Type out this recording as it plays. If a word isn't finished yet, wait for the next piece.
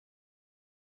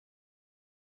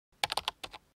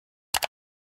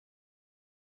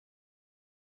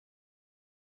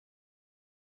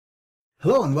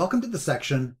Hello and welcome to the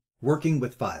section Working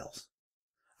with Files.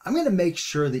 I'm going to make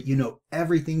sure that you know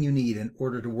everything you need in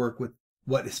order to work with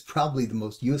what is probably the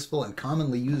most useful and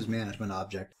commonly used management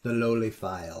object, the lowly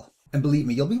file. And believe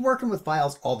me, you'll be working with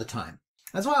files all the time.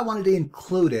 That's why I wanted to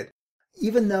include it,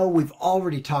 even though we've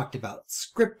already talked about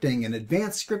scripting and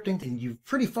advanced scripting and you're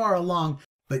pretty far along,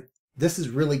 but this is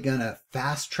really going to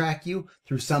fast track you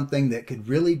through something that could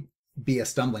really be a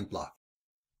stumbling block.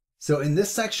 So in this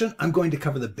section, I'm going to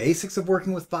cover the basics of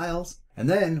working with files, and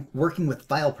then working with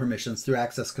file permissions through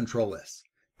access control lists.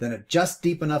 Then a just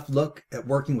deep enough look at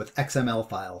working with XML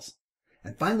files.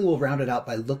 And finally, we'll round it out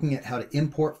by looking at how to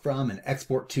import from and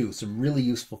export to some really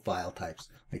useful file types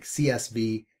like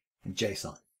CSV and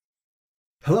JSON.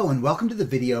 Hello and welcome to the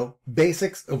video,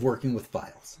 Basics of Working with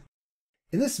Files.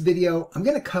 In this video, I'm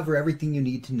going to cover everything you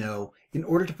need to know in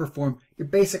order to perform your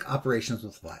basic operations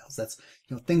with files. That's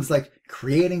things like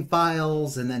creating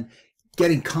files and then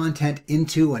getting content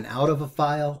into and out of a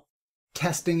file,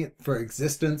 testing it for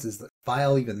existence, is the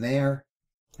file even there,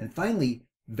 and finally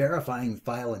verifying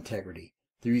file integrity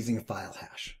through using a file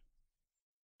hash.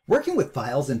 Working with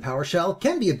files in PowerShell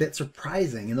can be a bit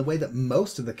surprising in the way that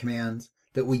most of the commands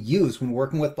that we use when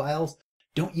working with files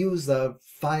don't use a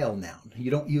file noun.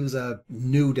 You don't use a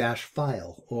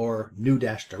new-file or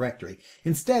new-directory.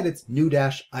 Instead, it's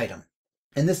new-item.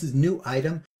 And this new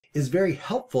item is very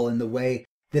helpful in the way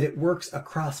that it works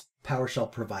across PowerShell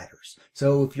providers.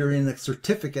 So if you're in the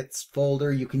certificates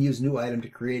folder, you can use new item to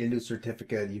create a new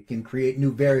certificate. You can create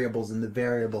new variables in the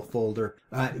variable folder,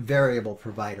 variable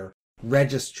provider,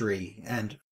 registry,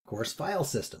 and of course, file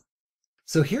system.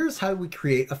 So here's how we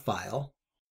create a file.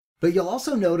 But you'll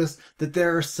also notice that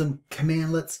there are some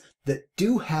commandlets that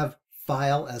do have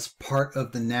file as part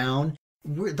of the noun.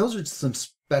 Those are some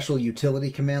special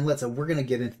utility commandlets, and we're going to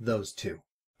get into those too.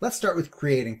 Let's start with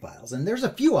creating files, and there's a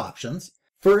few options.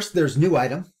 First, there's new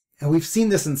item, and we've seen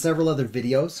this in several other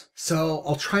videos, so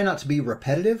I'll try not to be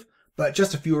repetitive, but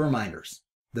just a few reminders.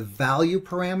 The value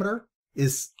parameter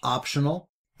is optional,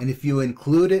 and if you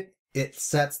include it, it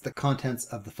sets the contents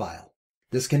of the file.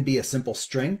 This can be a simple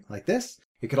string like this.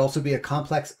 It could also be a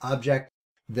complex object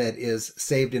that is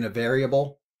saved in a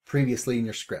variable previously in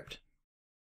your script.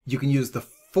 You can use the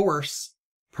force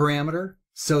parameter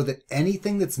so that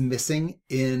anything that's missing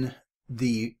in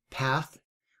the path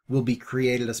will be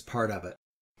created as part of it.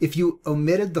 If you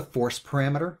omitted the force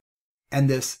parameter and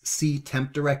this C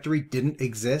temp directory didn't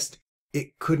exist,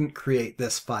 it couldn't create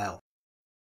this file.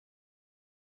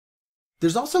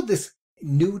 There's also this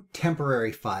new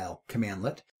temporary file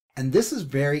commandlet. And this is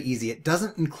very easy. It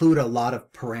doesn't include a lot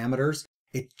of parameters.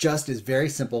 It just is very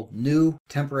simple. New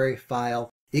temporary file.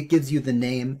 It gives you the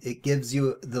name. It gives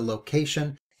you the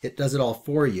location. It does it all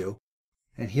for you.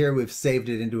 And here we've saved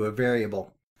it into a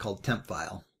variable called temp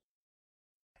file.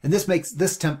 And this makes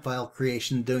this temp file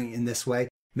creation, doing it in this way,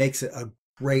 makes it a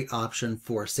great option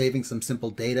for saving some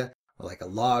simple data, like a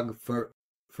log, for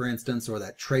instance, or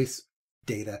that trace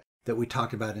data that we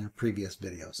talked about in previous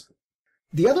videos.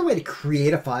 The other way to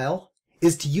create a file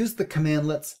is to use the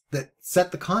commandlets that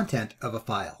set the content of a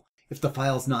file. If the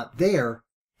file's not there,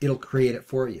 it'll create it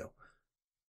for you.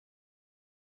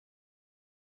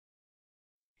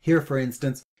 Here, for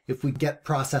instance, if we get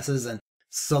processes and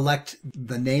select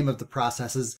the name of the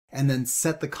processes and then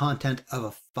set the content of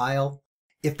a file,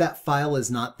 if that file is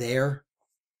not there,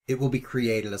 it will be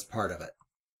created as part of it.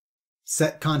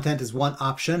 Set content is one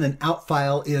option, and out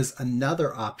file is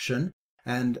another option.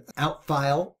 And out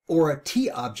file or a T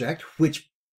object,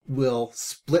 which will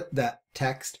split that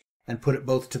text and put it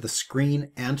both to the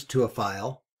screen and to a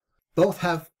file. Both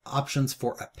have options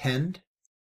for append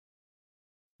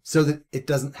so that it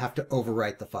doesn't have to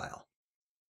overwrite the file.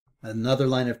 Another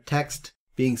line of text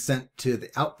being sent to the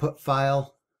output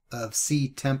file of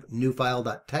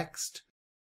ctemp_newfile.txt.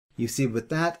 You see with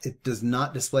that, it does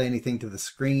not display anything to the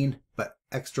screen, but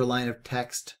extra line of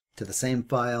text to the same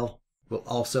file will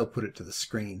also put it to the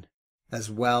screen, as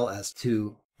well as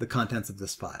to the contents of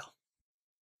this file.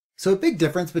 So a big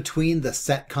difference between the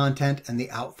set content and the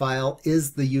out file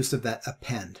is the use of that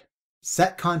append.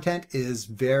 Set content is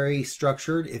very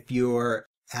structured. If you're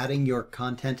adding your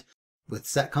content with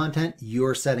set content,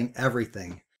 you're setting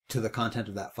everything to the content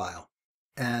of that file.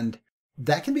 And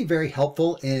that can be very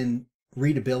helpful in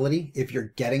readability if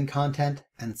you're getting content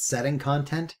and setting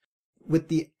content. With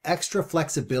the extra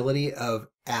flexibility of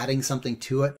adding something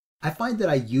to it, I find that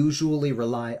I usually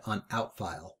rely on out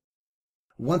file.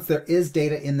 Once there is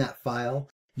data in that file,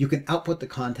 you can output the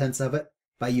contents of it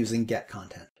by using get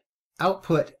content.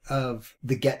 Output of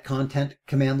the get content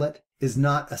commandlet is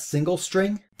not a single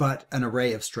string, but an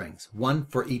array of strings, one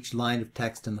for each line of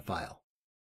text in the file.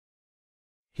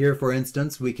 Here, for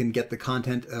instance, we can get the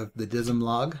content of the DISM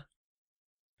log,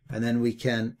 and then we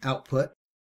can output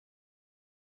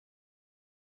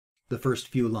the first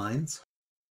few lines.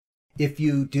 If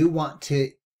you do want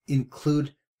to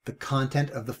include the content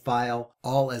of the file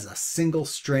all as a single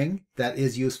string, that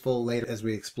is useful later as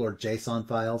we explore JSON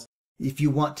files. If you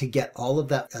want to get all of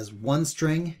that as one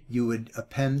string, you would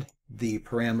append the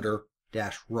parameter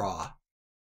 -raw,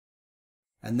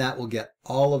 and that will get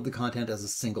all of the content as a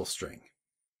single string.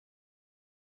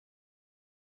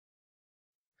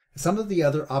 Some of the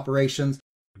other operations,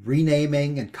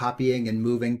 renaming and copying and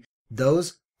moving,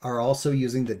 those are also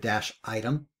using the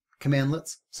 -item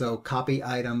commandlets. So copy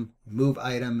item, move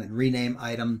item, and rename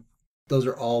item. Those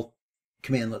are all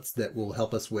commandlets that will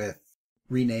help us with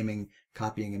renaming,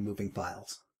 copying, and moving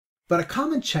files. But a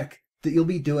common check that you'll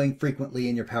be doing frequently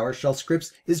in your PowerShell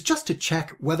scripts is just to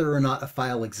check whether or not a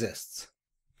file exists.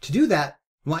 To do that,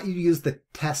 I want you to use the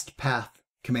test path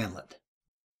commandlet.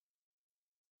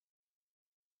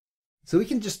 So we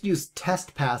can just use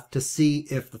test path to see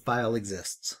if the file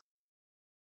exists.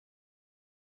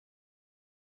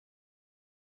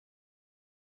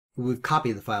 We've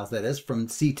copied the files, that is, from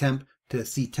ctemp to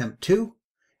ctemp2,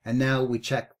 and now we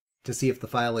check to see if the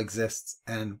file exists,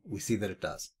 and we see that it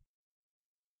does.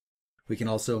 We can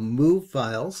also move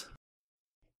files,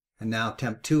 and now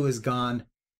temp2 is gone.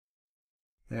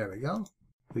 There we go.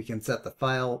 We can set the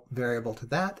file variable to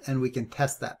that, and we can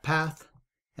test that path,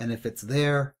 and if it's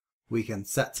there, we can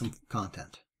set some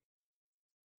content.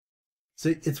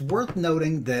 So it's worth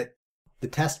noting that the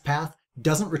test path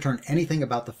doesn't return anything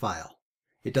about the file.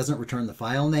 It doesn't return the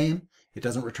file name, it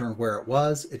doesn't return where it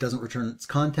was, it doesn't return its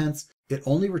contents, it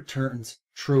only returns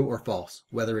true or false,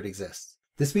 whether it exists.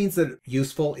 This means that it's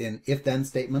useful in if-then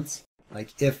statements,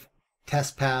 like if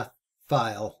test path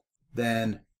file,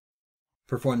 then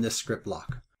perform this script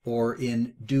block, or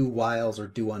in do whiles or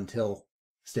do until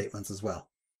statements as well.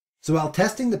 So while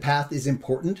testing the path is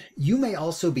important, you may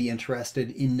also be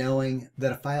interested in knowing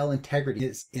that a file integrity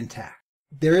is intact.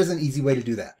 There is an easy way to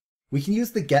do that. We can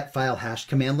use the getFileHash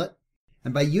commandlet,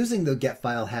 and by using the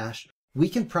getFileHash, we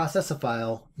can process a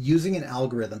file using an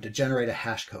algorithm to generate a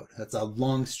hash code. That's a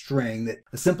long string that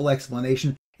a simple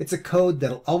explanation. It's a code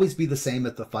that'll always be the same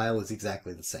if the file is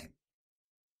exactly the same.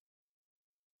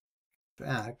 In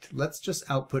fact, let's just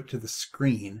output to the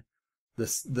screen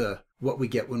what we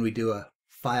get when we do a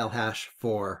file hash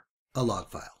for a log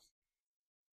file.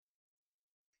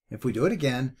 If we do it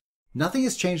again, nothing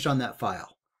has changed on that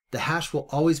file. The hash will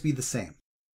always be the same.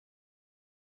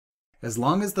 As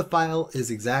long as the file is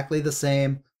exactly the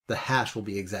same, the hash will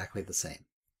be exactly the same.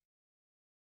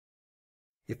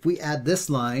 If we add this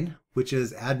line, which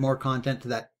is add more content to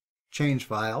that change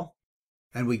file,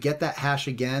 and we get that hash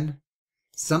again,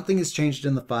 something has changed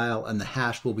in the file and the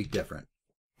hash will be different,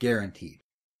 guaranteed.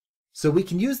 So we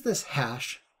can use this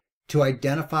hash to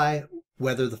identify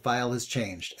whether the file has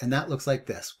changed, and that looks like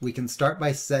this. We can start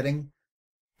by setting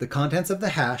the contents of the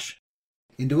hash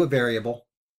into a variable.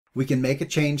 We can make a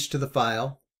change to the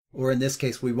file, or in this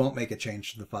case, we won't make a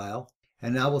change to the file.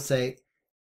 And now we'll say,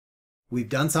 we've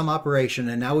done some operation,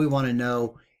 and now we want to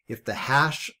know if the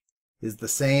hash is the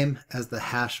same as the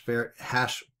hash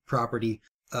property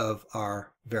of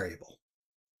our variable.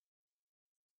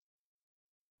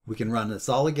 We can run this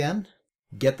all again,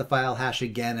 get the file hash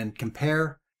again, and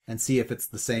compare and see if it's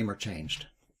the same or changed.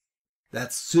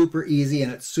 That's super easy,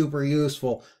 and it's super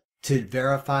useful to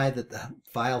verify that the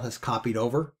file has copied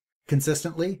over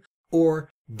consistently, or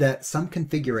that some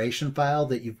configuration file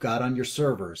that you've got on your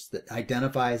servers that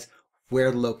identifies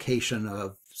where the location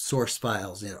of source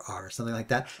files are, something like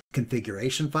that.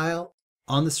 Configuration file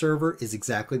on the server is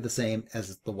exactly the same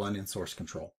as the one in source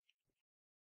control.